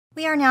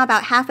We are now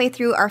about halfway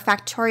through our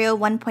Factorio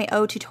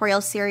 1.0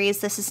 tutorial series.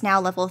 This is now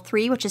level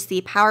 3, which is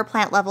the power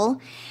plant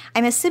level.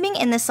 I'm assuming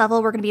in this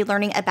level we're going to be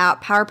learning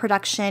about power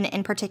production,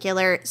 in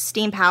particular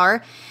steam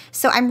power.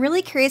 So I'm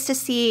really curious to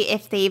see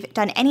if they've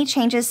done any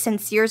changes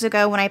since years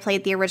ago when I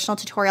played the original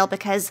tutorial,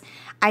 because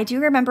I do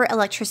remember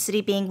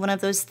electricity being one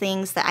of those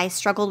things that I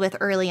struggled with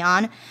early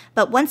on.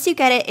 But once you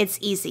get it, it's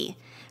easy.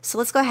 So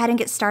let's go ahead and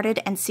get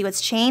started and see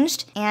what's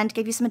changed and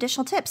give you some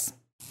additional tips.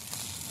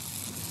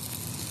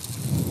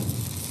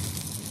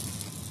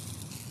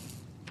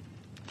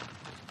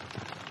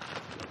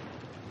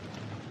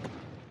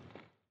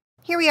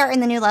 Here we are in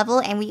the new level,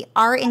 and we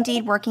are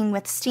indeed working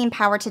with steam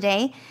power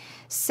today.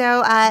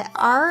 So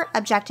our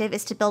objective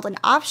is to build an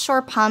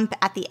offshore pump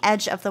at the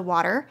edge of the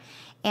water.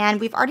 And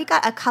we've already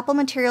got a couple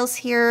materials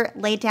here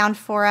laid down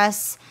for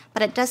us,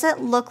 but it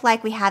doesn't look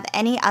like we have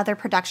any other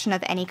production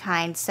of any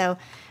kind. So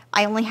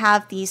I only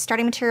have the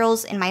starting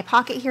materials in my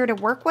pocket here to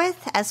work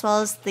with, as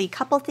well as the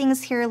couple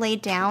things here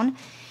laid down.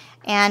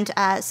 And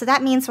so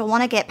that means we'll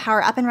want to get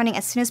power up and running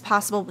as soon as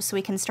possible so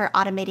we can start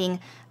automating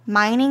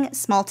mining,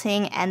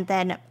 smelting, and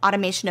then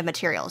automation of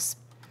materials.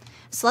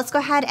 So let's go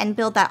ahead and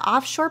build that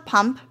offshore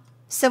pump.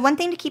 So one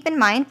thing to keep in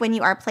mind when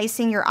you are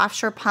placing your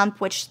offshore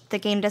pump, which the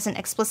game doesn't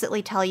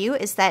explicitly tell you,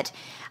 is that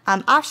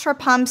offshore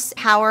pumps,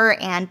 power,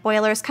 and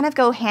boilers kind of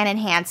go hand in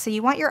hand. So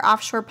you want your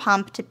offshore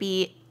pump to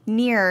be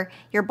near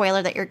your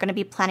boiler that you're going to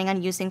be planning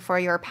on using for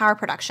your power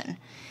production.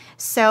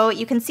 So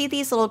you can see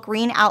these little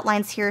green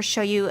outlines here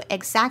show you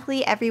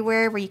exactly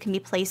everywhere where you can be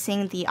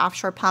placing the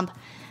offshore pump.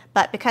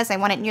 But because I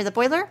want it near the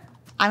boiler,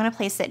 I'm going to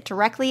place it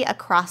directly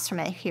across from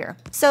it here.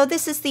 So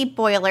this is the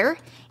boiler,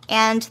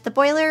 and the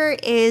boiler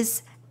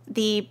is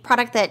the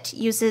product that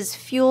uses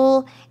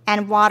fuel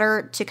and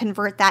water to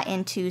convert that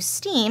into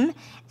steam,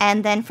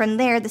 and then from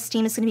there the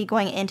steam is going to be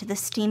going into the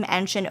steam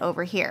engine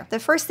over here. The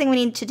first thing we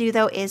need to do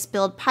though is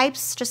build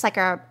pipes, just like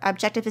our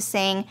objective is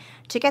saying,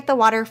 to get the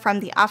water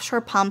from the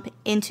offshore pump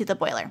into the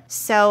boiler.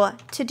 So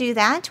to do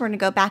that, we're going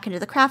to go back into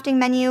the crafting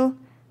menu,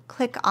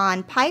 click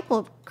on pipe.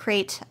 We'll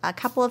create a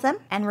couple of them,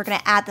 and we're going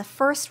to add the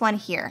first one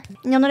here.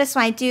 And you'll notice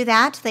when I do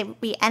that,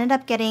 we ended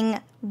up getting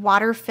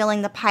water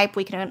filling the pipe.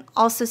 We can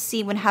also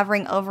see when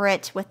hovering over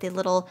it with the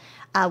little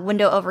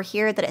window over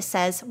here that it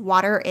says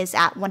water is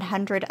at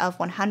 100 of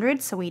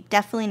 100, so we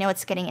definitely know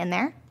it's getting in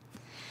there.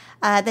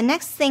 The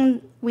next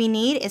thing we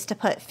need is to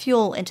put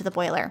fuel into the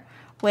boiler,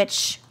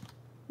 which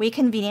we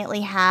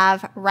conveniently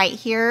have right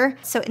here.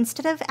 So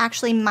instead of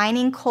actually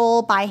mining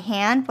coal by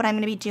hand, what I'm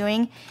going to be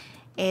doing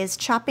is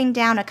chopping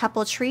down a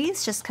couple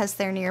trees just because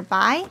they're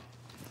nearby.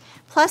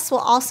 Plus, we'll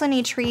also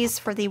need trees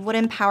for the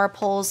wooden power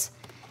poles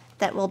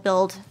that we'll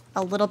build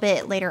a little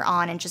bit later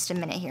on in just a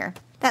minute here.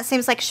 That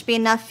seems like should be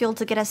enough fuel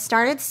to get us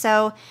started.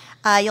 So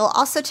you'll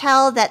also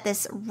tell that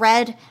this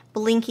red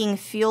blinking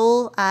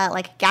fuel,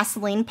 like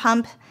gasoline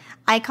pump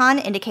icon,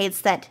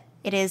 indicates that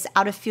it is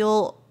out of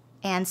fuel,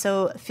 and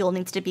so fuel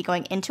needs to be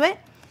going into it.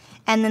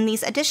 And then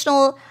these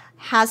additional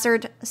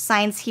hazard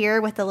signs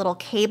here with the little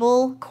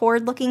cable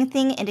cord looking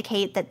thing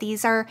indicate that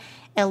these are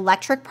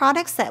electric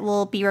products that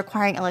will be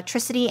requiring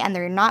electricity, and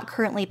they're not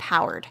currently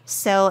powered.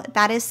 So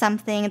that is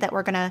something that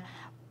we're going to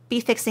be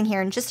fixing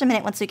here in just a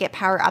minute once we get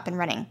power up and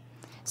running.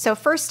 So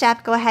first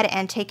step, go ahead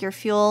and take your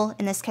fuel.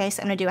 In this case,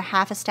 I'm going to do a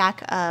half a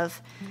stack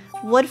of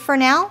wood for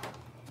now.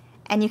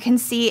 And you can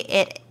see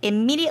it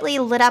immediately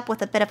lit up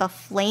with a bit of a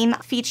flame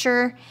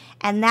feature,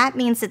 and that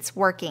means it's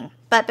working.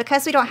 But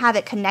because we don't have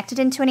it connected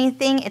into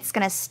anything, it's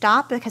going to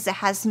stop because it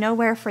has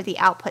nowhere for the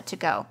output to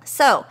go.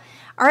 So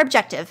our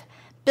objective,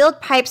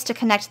 build pipes to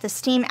connect the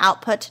steam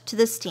output to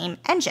the steam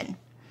engine.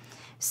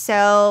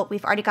 So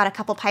we've already got a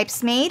couple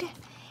pipes made,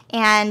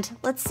 and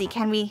let's see,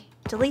 can we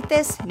delete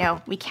this?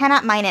 No, we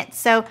cannot mine it.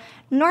 So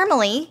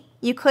normally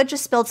you could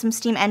just build some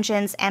steam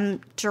engines and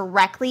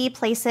directly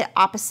place it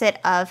opposite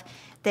of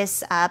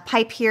this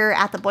pipe here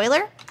at the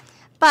boiler.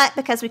 But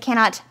because we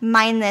cannot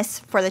mine this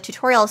for the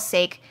tutorial's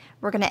sake,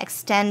 we're going to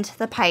extend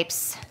the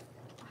pipes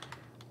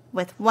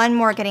with one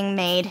more getting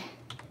made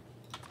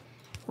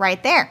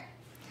right there.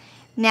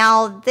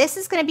 Now this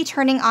is going to be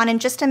turning on in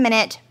just a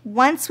minute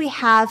once we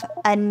have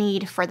a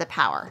need for the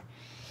power.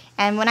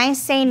 And when I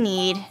say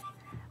need,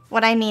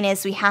 what I mean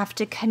is we have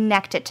to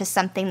connect it to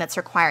something that's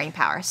requiring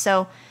power.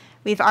 So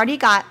we've already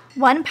got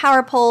one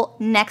power pole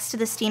next to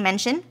the steam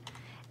engine,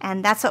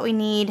 and that's what we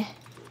need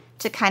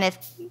to kind of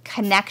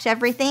connect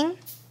everything.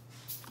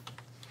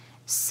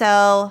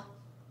 So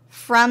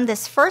from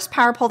this first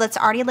power pole that's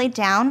already laid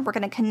down, we're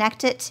going to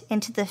connect it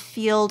into the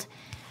field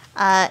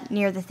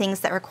near the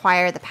things that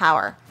require the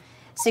power.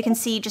 So you can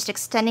see just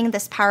extending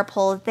this power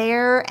pole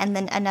there, and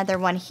then another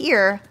one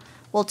here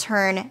will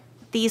turn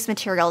these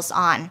materials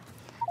on.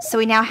 So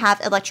we now have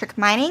electric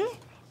mining,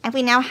 and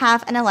we now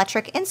have an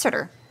electric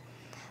inserter.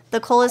 The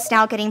coal is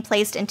now getting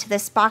placed into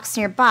this box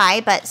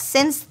nearby, but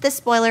since this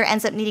boiler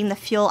ends up needing the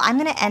fuel, I'm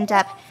going to end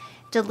up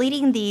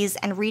deleting these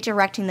and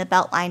redirecting the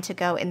belt line to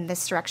go in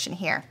this direction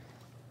here.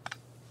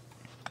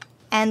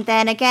 And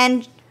then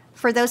again,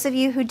 for those of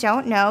you who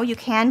don't know, you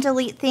can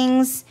delete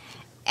things.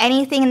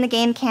 Anything in the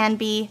game can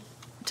be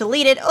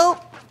deleted.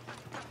 Oh,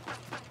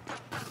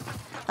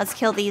 Let's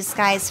kill these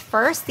guys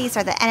first. These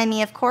are the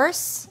enemy, of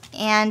course.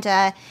 And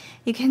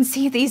you can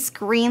see these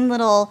green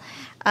little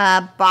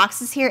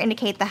boxes here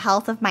indicate the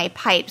health of my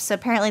pipe. So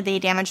apparently they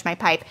damaged my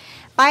pipe.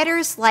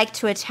 Biters like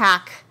to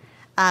attack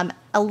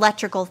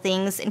electrical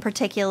things, in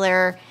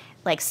particular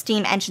like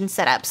steam engine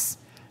setups.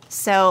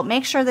 So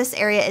make sure this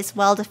area is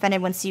well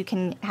defended once you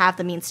can have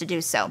the means to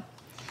do so.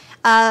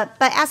 But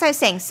as I was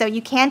saying, so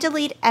you can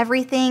delete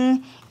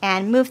everything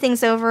and move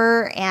things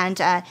over,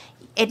 and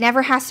it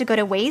never has to go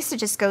to waste. It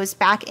just goes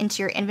back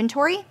into your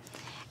inventory.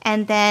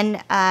 And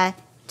then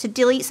to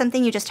delete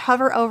something, you just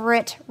hover over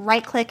it,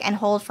 right click and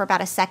hold for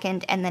about a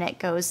second, and then it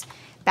goes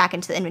back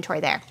into the inventory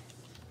there.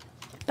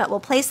 But we'll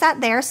place that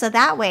there so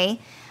that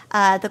way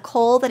the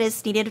coal that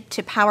is needed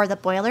to power the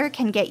boiler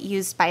can get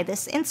used by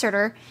this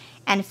inserter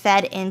and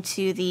fed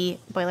into the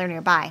boiler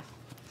nearby.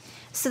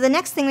 So the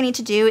next thing we need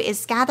to do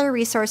is gather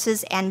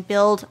resources and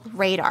build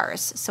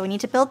radars. So we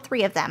need to build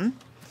 3 of them.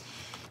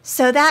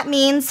 So that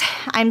means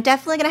I'm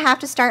definitely going to have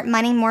to start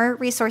mining more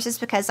resources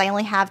because I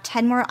only have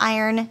 10 more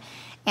iron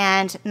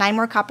and 9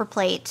 more copper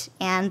plate.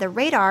 And the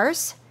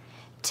radars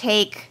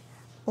take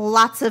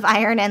lots of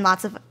iron and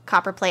lots of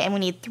copper plate, and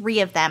we need 3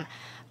 of them.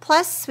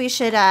 Plus, we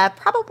should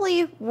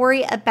probably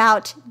worry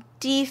about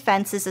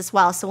defenses as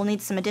well. So we'll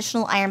need some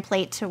additional iron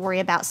plate to worry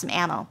about some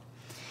ammo.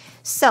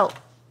 So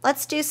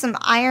let's do some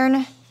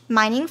iron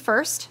mining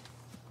first.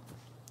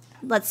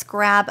 Let's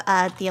grab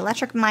the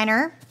electric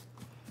miner,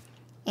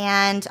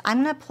 and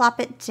I'm going to plop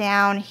it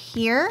down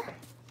here.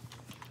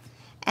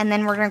 And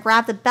then we're going to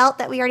grab the belt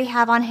that we already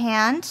have on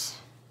hand,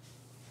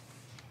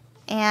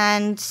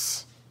 and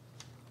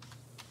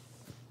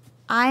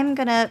I'm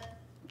going to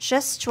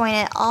just join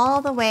it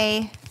all the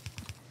way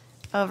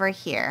over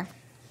here.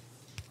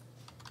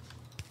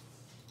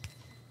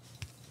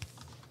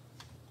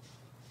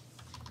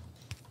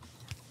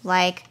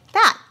 Like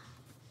that.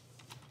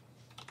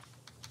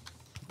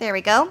 There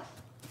we go.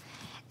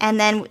 And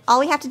then all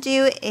we have to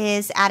do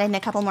is add in a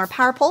couple more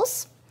power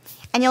poles.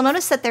 And you'll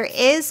notice that there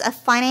is a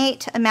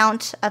finite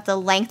amount of the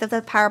length of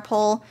the power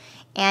pole,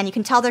 and you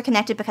can tell they're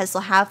connected because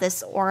they'll have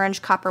this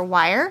orange copper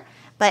wire.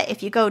 But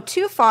if you go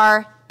too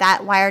far,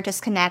 that wire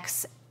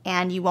disconnects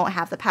and you won't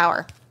have the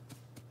power.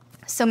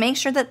 So make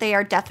sure that they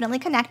are definitely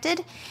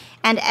connected,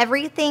 and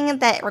everything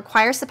that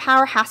requires the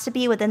power has to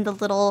be within the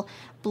little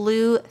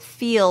blue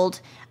field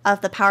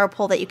of the power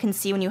pole that you can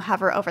see when you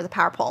hover over the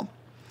power pole.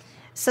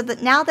 So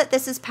that now that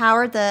this is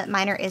powered, the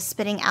miner is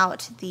spitting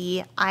out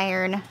the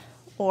iron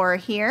ore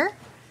here,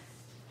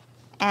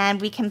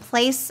 and we can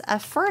place a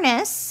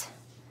furnace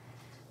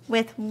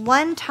with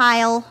 1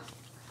 tile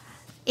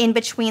in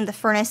between the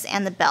furnace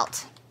and the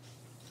belt.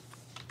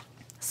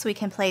 So we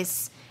can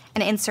place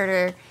an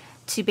inserter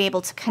to be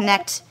able to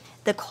connect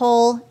the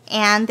coal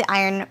and the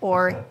iron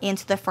ore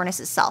into the furnace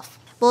itself.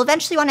 We'll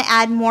eventually want to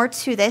add more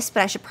to this,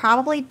 but I should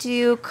probably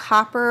do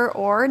copper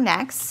ore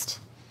next.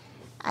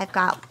 I've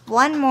got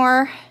 1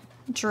 more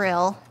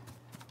drill,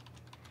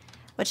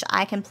 which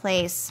I can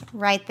place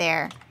right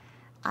there.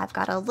 I've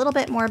got a little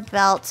bit more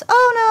belt.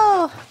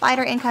 Oh no,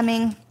 biter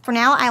incoming. For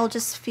now, I will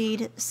just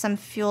feed some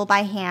fuel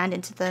by hand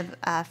into the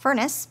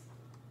furnace.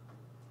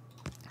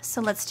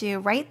 So let's do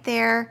right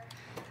there.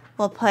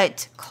 We'll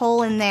put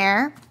coal in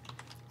there,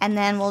 and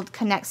then we'll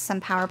connect some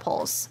power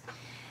poles.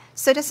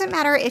 So it doesn't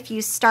matter if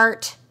you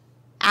start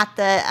at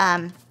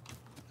the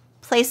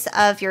place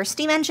of your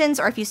steam engines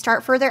or if you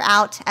start further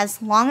out,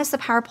 as long as the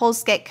power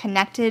poles get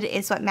connected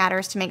is what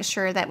matters to make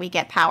sure that we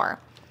get power.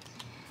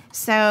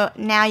 So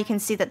now you can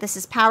see that this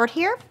is powered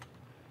here.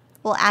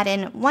 We'll add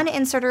in 1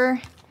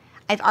 inserter.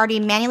 I've already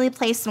manually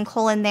placed some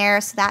coal in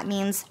there, so that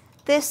means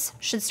this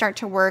should start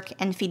to work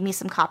and feed me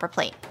some copper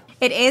plate.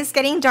 It is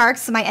getting dark,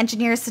 so my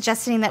engineer is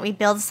suggesting that we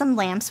build some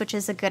lamps, which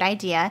is a good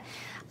idea.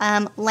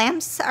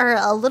 Lamps are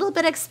a little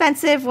bit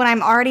expensive when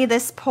I'm already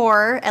this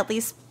poor, at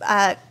least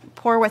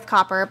poor with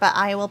copper, but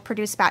I will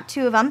produce about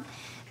 2 of them.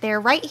 They're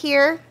right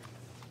here,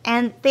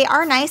 and they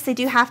are nice. They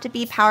do have to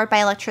be powered by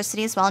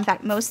electricity as well. In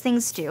fact, most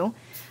things do.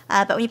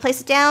 But when you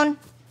place it down,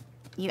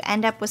 you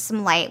end up with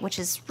some light, which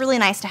is really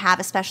nice to have,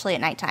 especially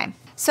at nighttime.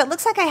 So it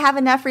looks like I have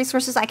enough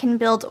resources. I can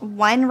build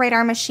 1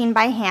 radar machine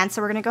by hand,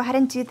 so we're going to go ahead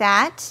and do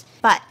that.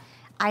 But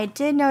I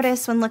did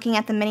notice when looking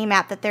at the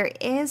mini-map that there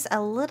is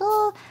a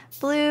little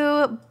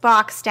blue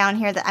box down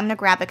here that I'm going to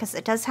grab because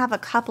it does have a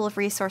couple of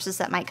resources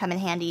that might come in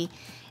handy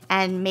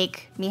and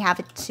make me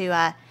have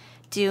to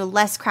do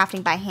less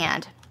crafting by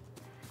hand.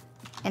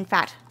 In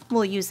fact,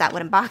 we'll use that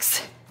wooden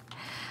box.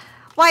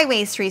 Why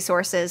waste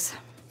resources?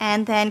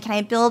 And then can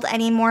I build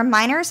any more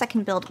miners? I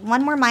can build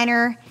 1 more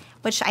miner,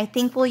 which I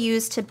think we'll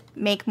use to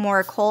make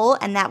more coal,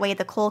 and that way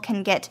the coal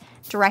can get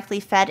directly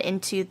fed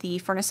into the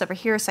furnace over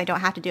here so I don't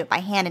have to do it by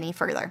hand any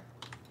further.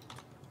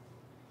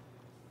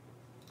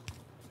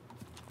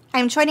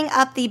 I'm joining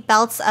up the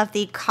belts of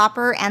the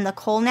copper and the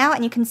coal now,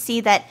 and you can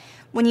see that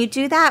when you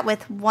do that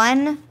with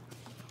 1...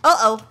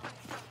 Uh-oh.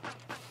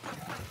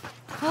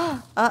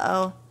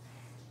 Uh-oh.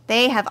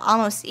 They have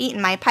almost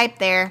eaten my pipe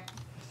there.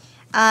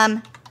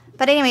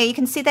 But anyway, you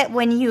can see that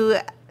when you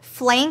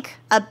flank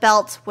a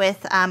belt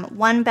with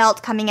one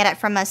belt coming at it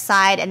from a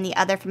side and the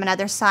other from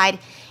another side,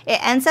 it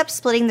ends up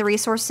splitting the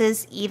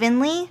resources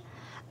evenly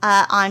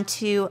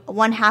onto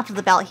one half of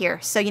the belt here.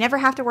 So you never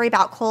have to worry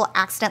about coal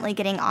accidentally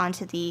getting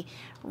onto the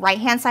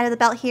right-hand side of the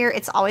belt here.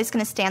 It's always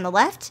going to stay on the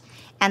left,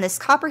 and this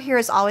copper here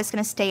is always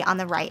going to stay on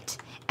the right.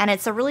 And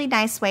it's a really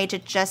nice way to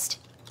just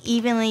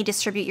evenly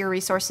distribute your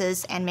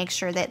resources and make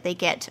sure that they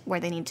get where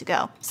they need to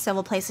go. So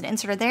we'll place an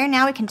inserter there.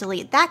 Now we can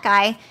delete that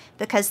guy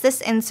because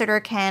this inserter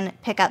can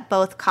pick up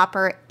both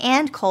copper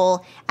and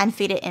coal and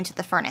feed it into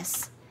the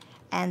furnace.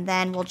 And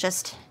then we'll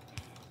just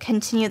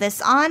continue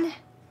this on,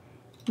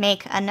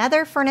 make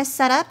another furnace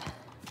setup,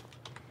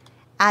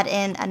 add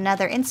in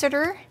another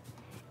inserter,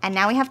 and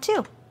now we have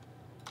two.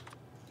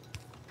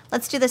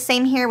 Let's do the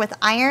same here with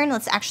iron.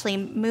 Let's actually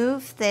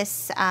move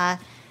this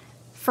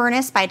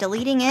furnace by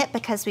deleting it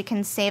because we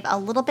can save a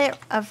little bit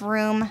of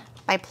room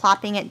by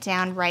plopping it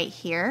down right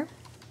here.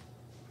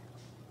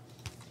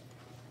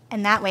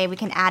 And that way we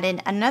can add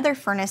in another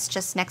furnace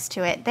just next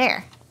to it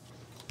there.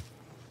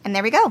 And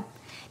there we go.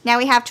 Now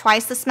we have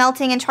twice the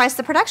smelting and twice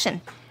the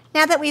production.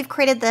 Now that we've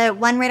created the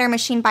one radar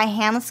machine by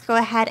hand, let's go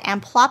ahead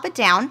and plop it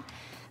down.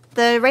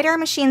 The radar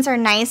machines are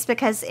nice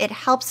because it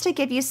helps to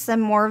give you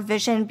some more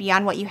vision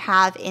beyond what you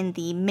have in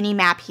the mini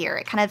map here.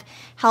 It kind of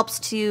helps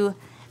to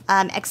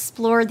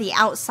explore the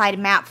outside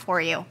map for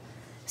you.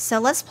 So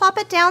let's plop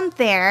it down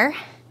there.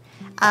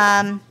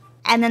 And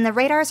then the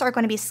radars are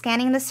going to be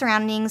scanning the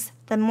surroundings.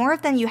 The more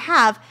of them you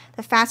have,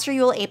 the faster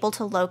you'll be able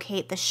to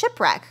locate the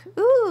shipwreck.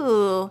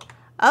 Ooh,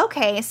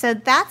 okay, so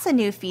that's a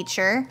new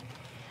feature.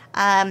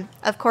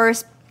 Of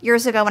course,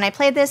 years ago when I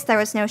played this, there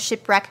was no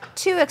shipwreck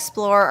to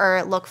explore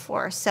or look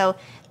for, so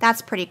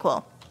that's pretty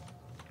cool.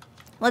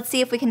 Let's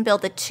see if we can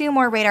build the two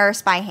more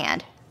radars by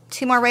hand.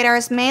 Two more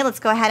radars made. Let's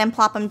go ahead and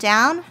plop them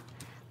down.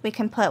 We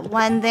can put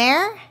one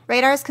there.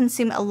 Radars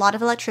consume a lot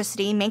of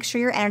electricity. Make sure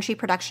your energy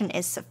production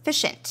is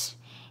sufficient.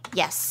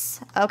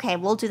 Yes. Okay,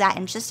 we'll do that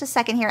in just a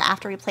second here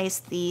after we place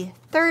the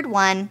third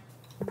one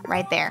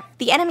right there.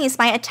 The enemies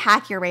might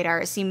attack your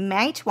radars. You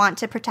might want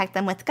to protect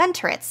them with gun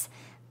turrets.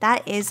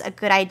 That is a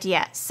good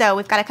idea. So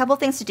we've got a couple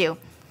things to do.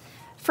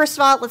 First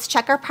of all, let's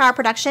check our power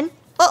production.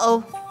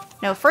 Uh-oh.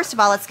 No, first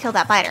of all, let's kill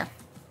that biter.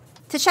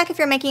 To check if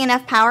you're making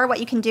enough power, what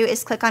you can do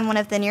is click on one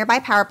of the nearby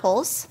power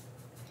poles.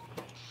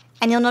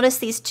 And you'll notice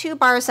these two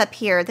bars up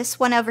here. This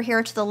one over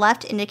here to the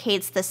left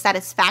indicates the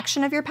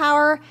satisfaction of your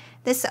power.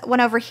 This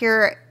one over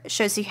here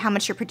shows you how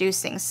much you're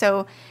producing.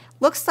 So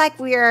looks like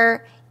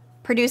we're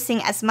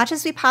producing as much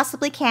as we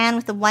possibly can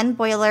with the one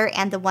boiler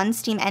and the one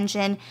steam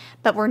engine,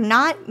 but we're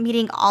not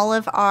meeting all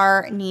of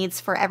our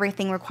needs for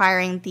everything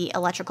requiring the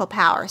electrical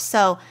power.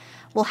 So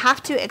we'll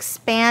have to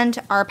expand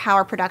our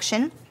power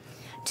production.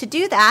 To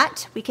do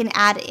that, we can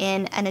add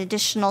in an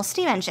additional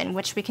steam engine,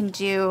 which we can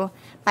do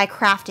by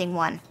crafting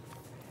one.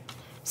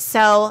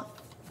 So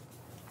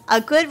a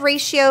good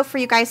ratio for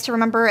you guys to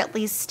remember, at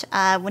least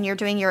when you're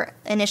doing your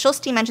initial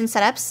steam engine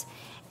setups,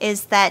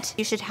 is that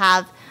you should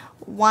have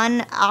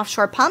one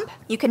offshore pump.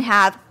 You can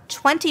have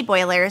 20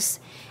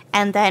 boilers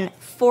and then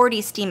 40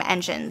 steam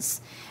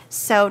engines.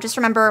 So just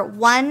remember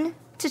 1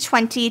 to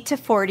 20 to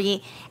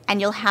 40,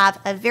 and you'll have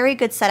a very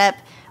good setup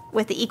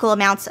with the equal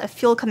amounts of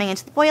fuel coming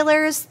into the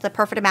boilers, the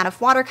perfect amount of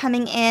water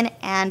coming in,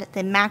 and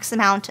the max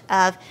amount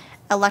of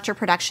electric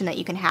production that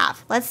you can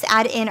have. Let's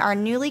add in our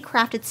newly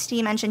crafted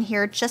steam engine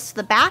here just to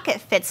the back. It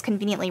fits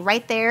conveniently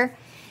right there.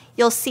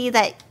 You'll see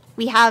that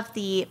we have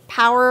the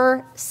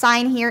power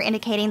sign here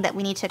indicating that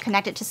we need to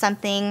connect it to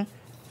something.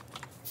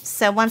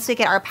 So once we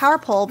get our power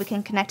pole, we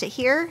can connect it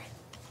here.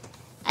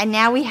 And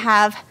now we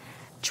have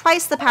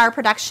twice the power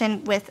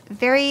production with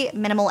very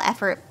minimal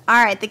effort.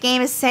 All right, the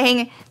game is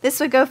saying this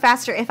would go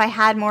faster if I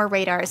had more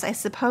radars. I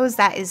suppose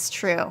that is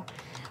true.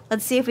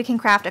 Let's see if we can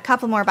craft a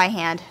couple more by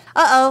hand.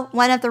 Uh-oh,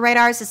 one of the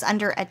radars is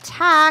under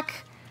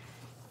attack.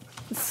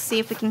 Let's see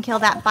if we can kill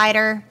that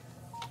biter.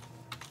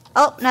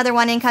 Oh, another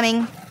one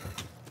incoming.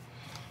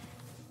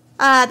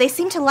 They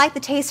seem to like the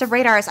taste of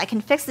radars. I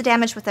can fix the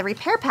damage with a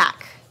repair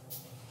pack.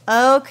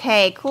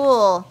 Okay,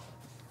 cool.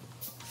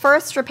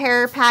 First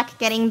repair pack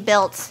getting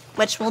built,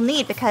 which we'll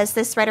need because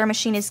this radar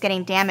machine is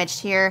getting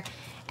damaged here.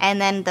 And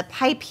then the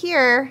pipe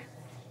here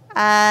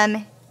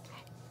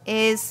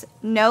is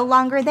no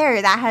longer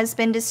there. That has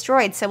been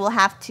destroyed, so we'll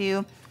have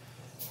to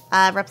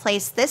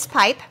replace this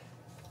pipe.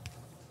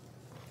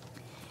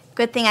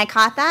 Good thing I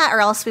caught that,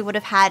 or else we would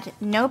have had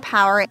no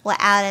power. We'll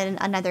add in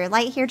another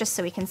light here just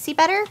so we can see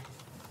better.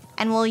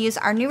 And we'll use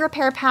our new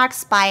repair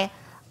packs by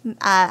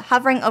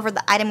hovering over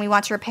the item we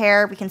want to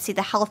repair. We can see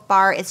the health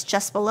bar is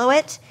just below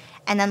it,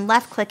 and then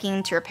left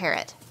clicking to repair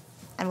it.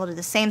 And we'll do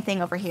the same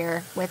thing over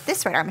here with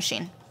this radar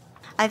machine.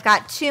 I've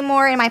got two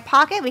more in my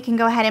pocket we can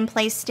go ahead and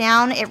place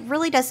down. It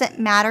really doesn't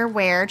matter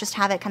where, just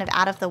have it kind of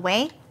out of the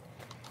way.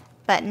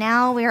 But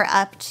now we're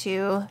up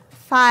to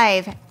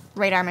 5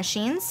 radar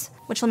machines,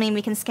 which will mean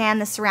we can scan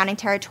the surrounding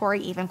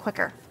territory even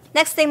quicker.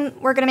 Next thing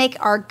we're going to make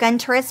are gun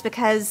turrets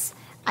because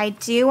I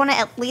do want to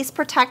at least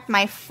protect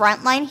my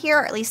front line here,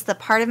 or at least the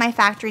part of my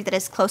factory that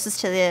is closest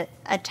to the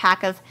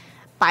attack of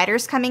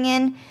biters coming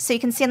in. So you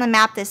can see on the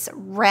map this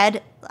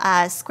red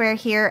square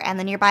here, and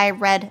the nearby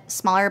red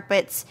smaller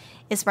bits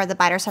is where the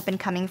biters have been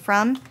coming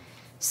from.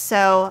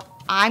 So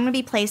I'm going to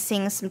be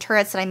placing some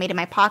turrets that I made in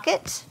my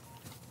pocket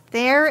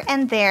there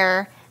and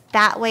there.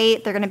 That way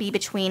they're going to be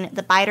between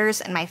the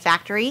biters and my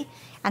factory,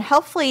 and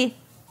hopefully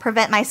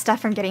prevent my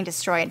stuff from getting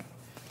destroyed.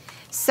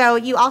 So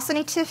you also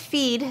need to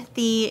feed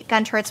the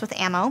gun turrets with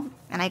ammo,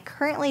 and I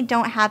currently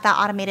don't have that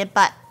automated,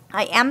 but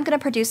I am going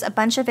to produce a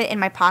bunch of it in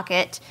my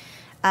pocket,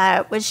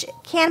 which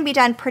can be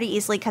done pretty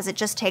easily because it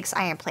just takes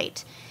iron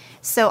plate.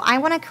 So I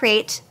want to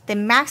create the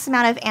max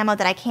amount of ammo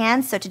that I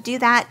can. So to do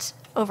that,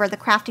 over the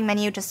crafting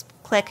menu, just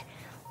click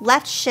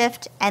left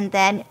shift and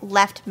then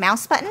left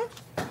mouse button,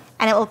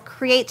 and it will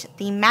create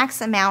the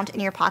max amount in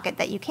your pocket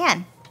that you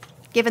can,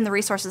 given the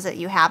resources that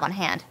you have on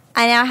hand.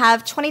 I now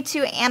have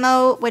 22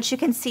 ammo, which you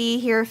can see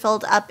here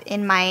filled up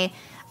in my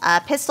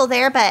pistol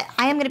there, but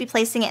I am going to be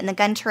placing it in the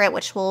gun turret,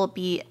 which will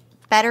be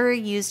better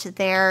used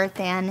there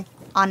than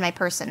on my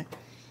person.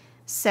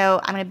 So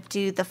I'm going to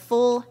do the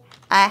full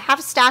half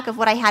stack of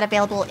what I had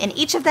available in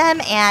each of them,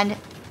 and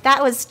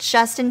that was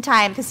just in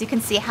time because you can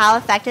see how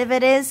effective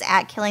it is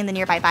at killing the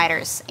nearby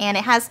biters. And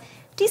it has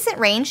decent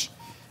range.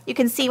 You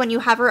can see when you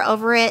hover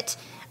over it,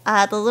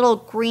 the little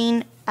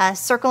green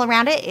circle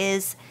around it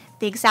is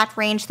the exact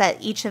range that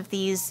each of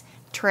these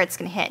turrets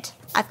can hit.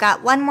 I've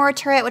got one more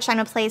turret which I'm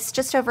going to place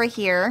just over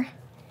here.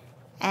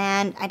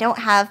 And I don't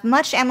have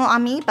much ammo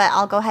on me, but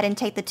I'll go ahead and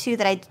take the 2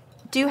 that I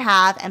do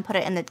have and put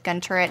it in the gun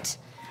turret,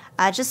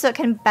 just so it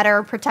can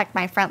better protect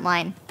my front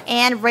line.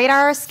 And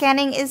radar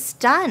scanning is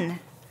done.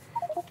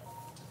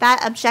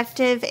 That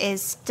objective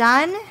is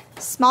done.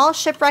 Small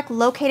shipwreck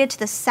located to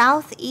the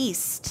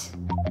southeast.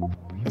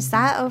 Is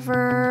that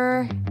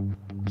over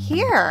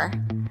here?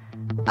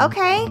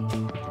 Okay.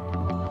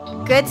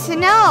 Good to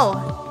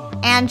know.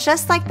 And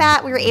just like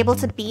that, we were able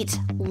to beat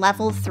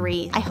level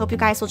 3. I hope you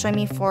guys will join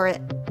me for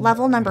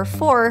level number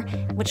 4,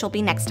 which will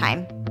be next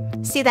time.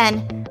 See you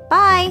then.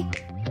 Bye!